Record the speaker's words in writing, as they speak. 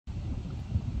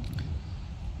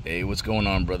Hey, what's going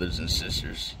on, brothers and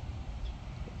sisters?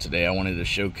 Today I wanted to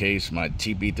showcase my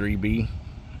TP3B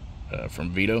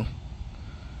from Veto.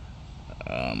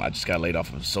 I just got laid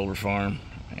off of a solar farm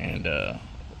and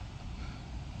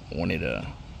wanted to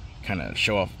kind of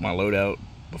show off my loadout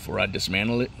before I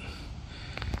dismantle it.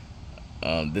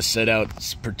 This set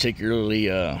out's particularly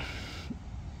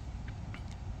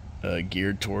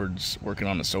geared towards working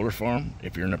on a solar farm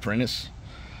if you're an apprentice.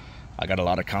 I got a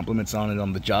lot of compliments on it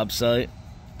on the job site.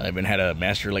 I even had a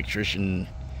master electrician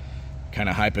kind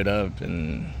of hype it up,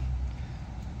 and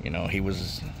you know, he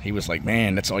was like,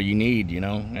 man, that's all you need, you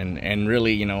know. And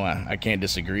really, you know, I can't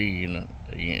disagree. You know,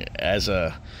 as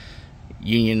a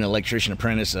union electrician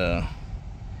apprentice,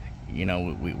 you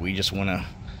know, we just want to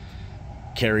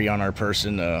carry on our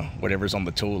person whatever's on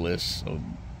the tool list. So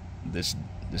this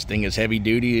thing is heavy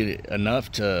duty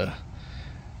enough to,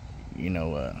 you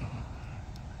know,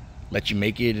 let you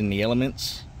make it in the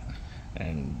elements.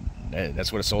 And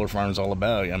that's what a solar farm is all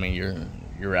about. I mean,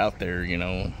 you're out there, you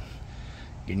know,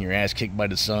 getting your ass kicked by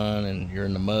the sun, and you're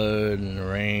in the mud and the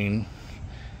rain.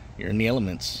 You're in the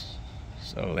elements.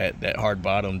 So that hard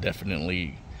bottom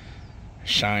definitely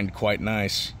shined quite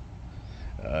nice.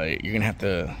 You're gonna have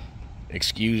to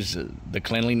excuse the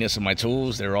cleanliness of my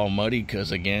tools. They're all muddy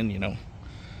because, again, you know,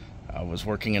 I was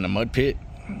working in a mud pit.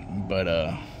 But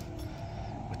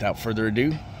without further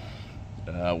ado,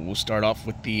 we'll start off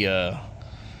with the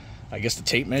I guess the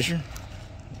tape measure.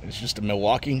 It's just a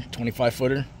Milwaukee 25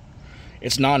 footer.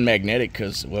 It's non-magnetic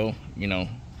because, well, you know,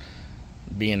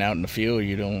 being out in the field,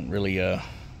 you don't really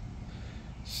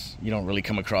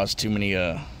come across too many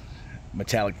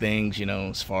metallic things, you know,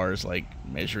 as far as like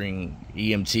measuring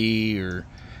EMT or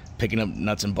picking up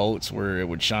nuts and bolts where it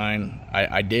would shine.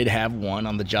 I did have one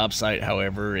on the job site,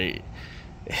 however, I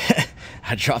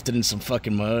dropped it in some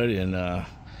fucking mud, and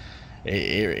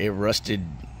it rusted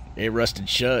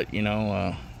shut, you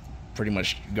know. Pretty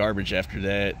much garbage after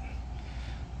that,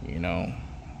 you know.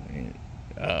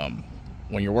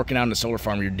 When you're working out in the solar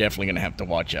farm, you're definitely gonna have to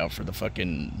watch out for the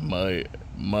fucking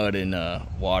mud and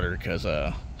water, because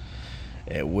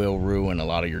it will ruin a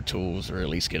lot of your tools, or at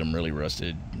least get them really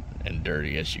rusted and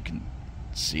dirty, as you can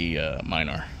see mine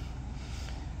are.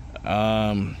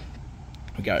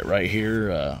 We got right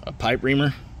here a pipe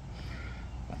reamer.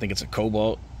 I think it's a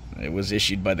Cobalt. It was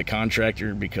issued by the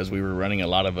contractor because we were running a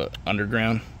lot of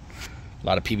underground, a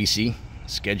lot of PVC,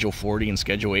 Schedule 40 and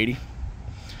Schedule 80.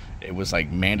 It was like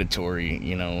mandatory,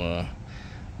 you know.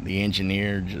 The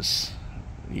engineer just,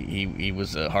 he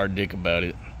was a hard dick about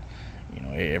it. You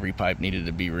know, every pipe needed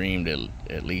to be reamed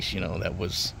at least, you know, that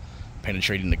was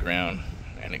penetrating the ground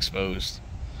and exposed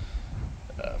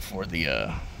for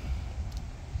the,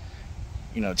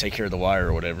 you know, take care of the wire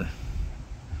or whatever.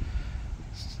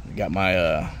 Got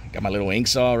my little ink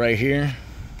saw right here.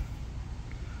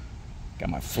 Got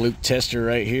my fluke tester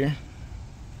right here.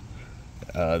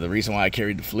 The reason why I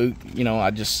carried the fluke, you know,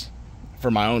 I just, for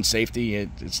my own safety,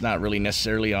 it's not really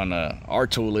necessarily on our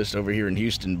tool list over here in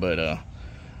Houston, but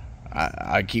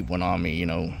I keep one on me, you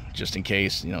know, just in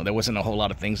case. You know, there wasn't a whole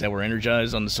lot of things that were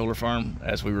energized on the solar farm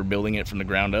as we were building it from the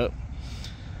ground up.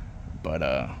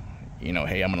 But you know,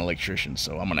 hey, I'm an electrician,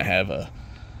 so I'm gonna have a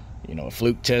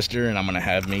fluke tester, and I'm gonna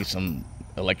have me some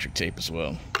electric tape as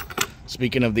well.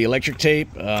 Speaking of the electric tape,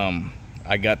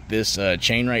 I got this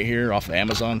chain right here off of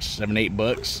Amazon,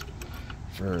 $7-8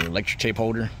 for electric tape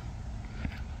holder.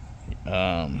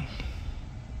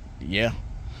 Yeah,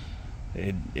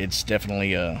 it's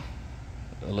definitely a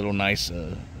little nice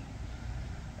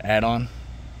add-on.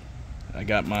 I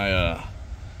got my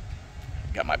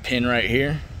pin right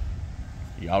here.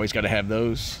 You always got to have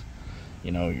those.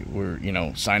 You know, we're, you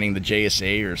know, signing the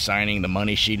JSA or signing the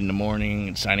money sheet in the morning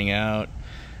and signing out,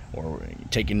 or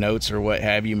taking notes or what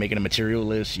have you, making a material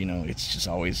list. You know, it's just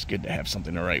always good to have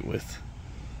something to write with.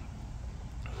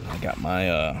 I got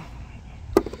my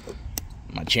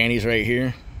my channies right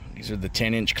here. These are the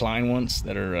 10-inch Klein ones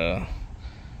that are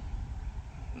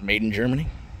made in Germany.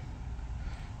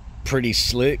 Pretty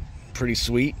slick, pretty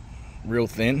sweet, real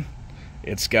thin.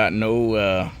 It's got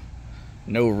no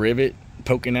rivet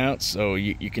poking out, so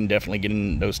you can definitely get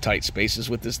in those tight spaces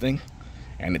with this thing.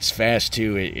 And it's fast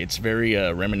too. It's very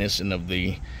reminiscent of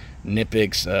the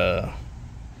Nipix,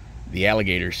 the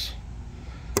alligators.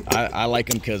 I like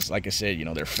them because, like I said, you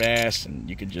know, they're fast, and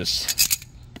you could just,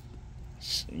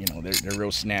 you know, they're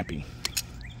real snappy.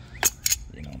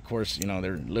 You know, of course, you know,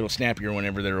 they're a little snappier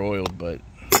whenever they're oiled, but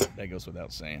that goes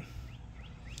without saying.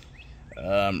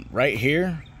 Right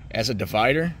here, as a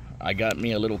divider, I got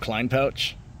me a little Klein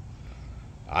pouch.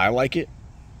 I like it.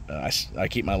 I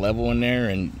keep my level in there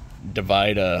and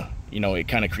divide. You know, it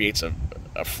kind of creates a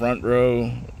front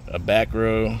row, a back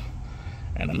row,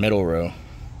 and a middle row.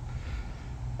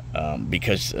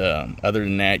 Because other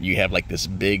than that, you have like this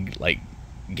big like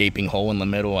gaping hole in the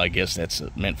middle. I guess that's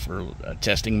meant for a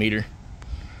testing meter,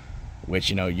 which,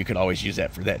 you know, you could always use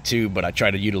that for that too, but I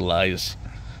try to utilize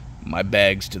my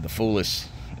bags to the fullest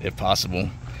if possible.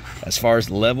 As far as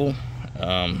the level,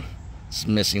 it's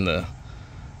missing the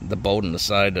bolt on the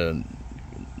side to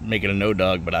make it a no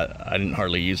dog, but I didn't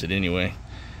hardly use it anyway.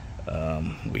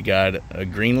 We got a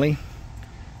Greenlee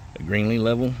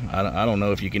level. I don't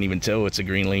know if you can even tell it's a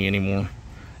Greenlee anymore.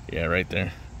 Yeah, right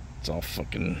there, it's all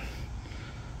fucking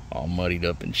all muddied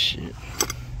up and shit.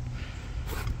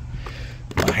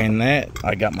 Behind that,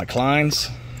 I got my Kleins.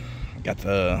 Got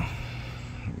the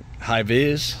high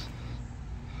vis.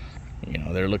 You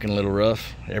know, they're looking a little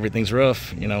rough. Everything's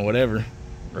rough, you know, whatever,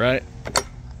 right?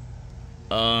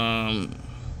 I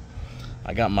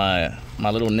got my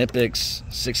little Nipix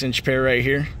 6-inch pair right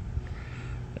here.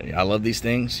 I love these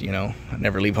things, you know. I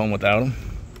never leave home without them.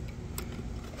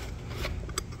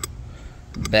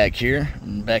 Back here,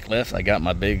 back left, I got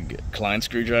my big Klein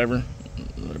screwdriver,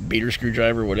 beater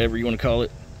screwdriver, whatever you want to call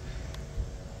it.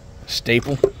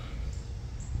 Staple.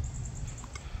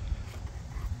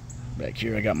 Back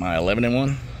here, I got my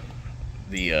 11-in-1,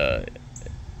 the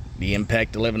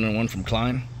Impact 11-in-1 from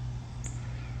Klein.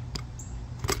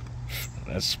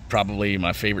 That's probably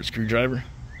my favorite screwdriver.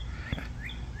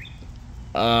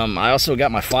 I also got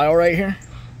my file right here.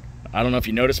 I don't know if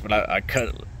you noticed, but I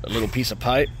cut a little piece of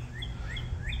pipe,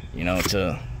 you know,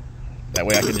 that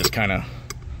way I can just kind of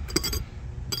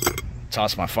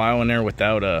toss my file in there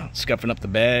without scuffing up the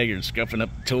bag or scuffing up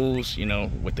the tools, you know,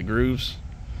 with the grooves.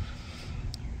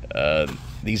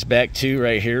 These back two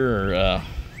right here are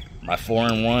my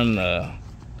 4-in-1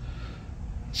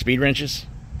 speed wrenches,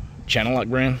 Channel Lock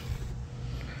brand.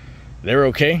 They're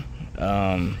okay.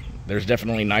 There's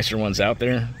definitely nicer ones out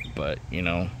there, but you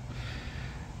know,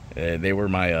 they were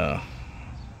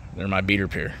they're my beater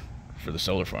pair for the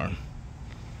solar farm.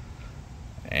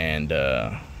 And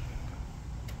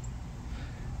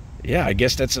yeah, I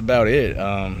guess that's about it.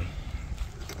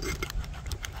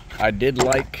 I did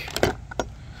like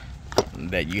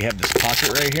that you have this pocket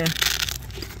right here.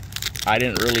 I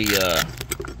didn't really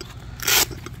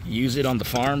use it on the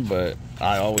farm, but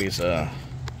I always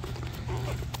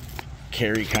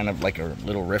carry kind of like a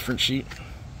little reference sheet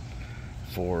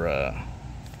for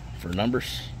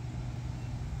numbers.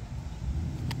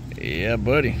 Yeah,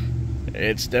 buddy,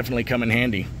 it's definitely come in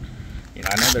handy. You know,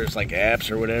 I know there's like apps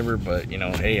or whatever, but you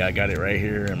know, hey, I got it right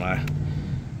here in my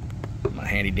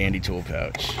handy dandy tool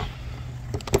pouch.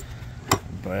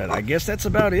 But I guess that's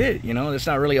about it. You know, there's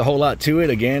not really a whole lot to it.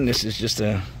 Again, this is just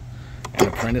an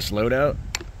apprentice loadout.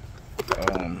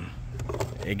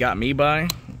 It got me by.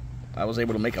 I was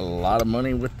able to make a lot of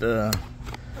money with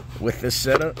this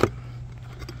setup,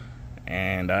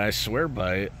 and I swear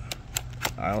by it.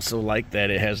 I also like that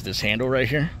it has this handle right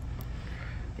here.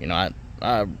 You know,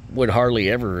 I would hardly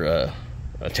ever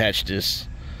attach this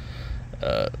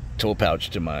tool pouch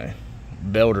to my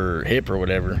belt or hip or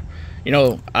whatever. You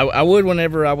know, I would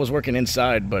whenever I was working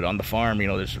inside, but on the farm, you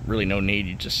know, there's really no need.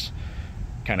 You just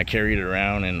kind of carry it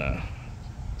around and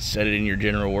set it in your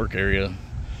general work area.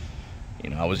 You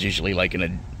know, I was usually like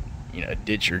in a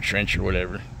ditch or trench or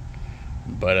whatever.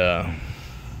 But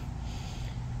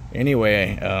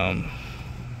anyway,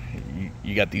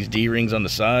 you got these D-rings on the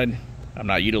side. I'm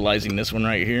not utilizing this one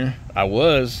right here. I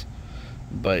was,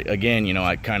 but again, you know,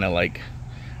 I kind of like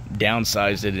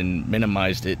downsized it and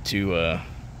minimized it to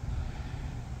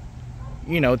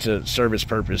you know, to serve its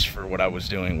purpose for what I was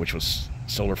doing, which was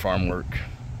solar farm work.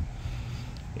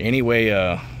 Anyway,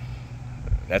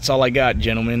 that's all I got,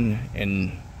 gentlemen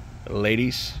and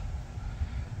ladies.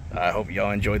 I hope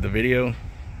y'all enjoyed the video.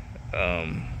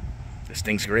 This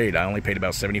thing's great. I only paid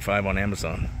about $75 on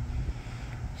Amazon,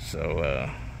 so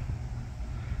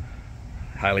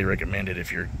highly recommend it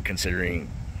if you're considering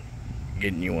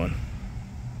getting you one.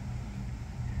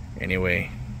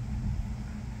 Anyway,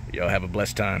 y'all have a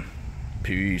blessed time.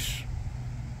 Peace.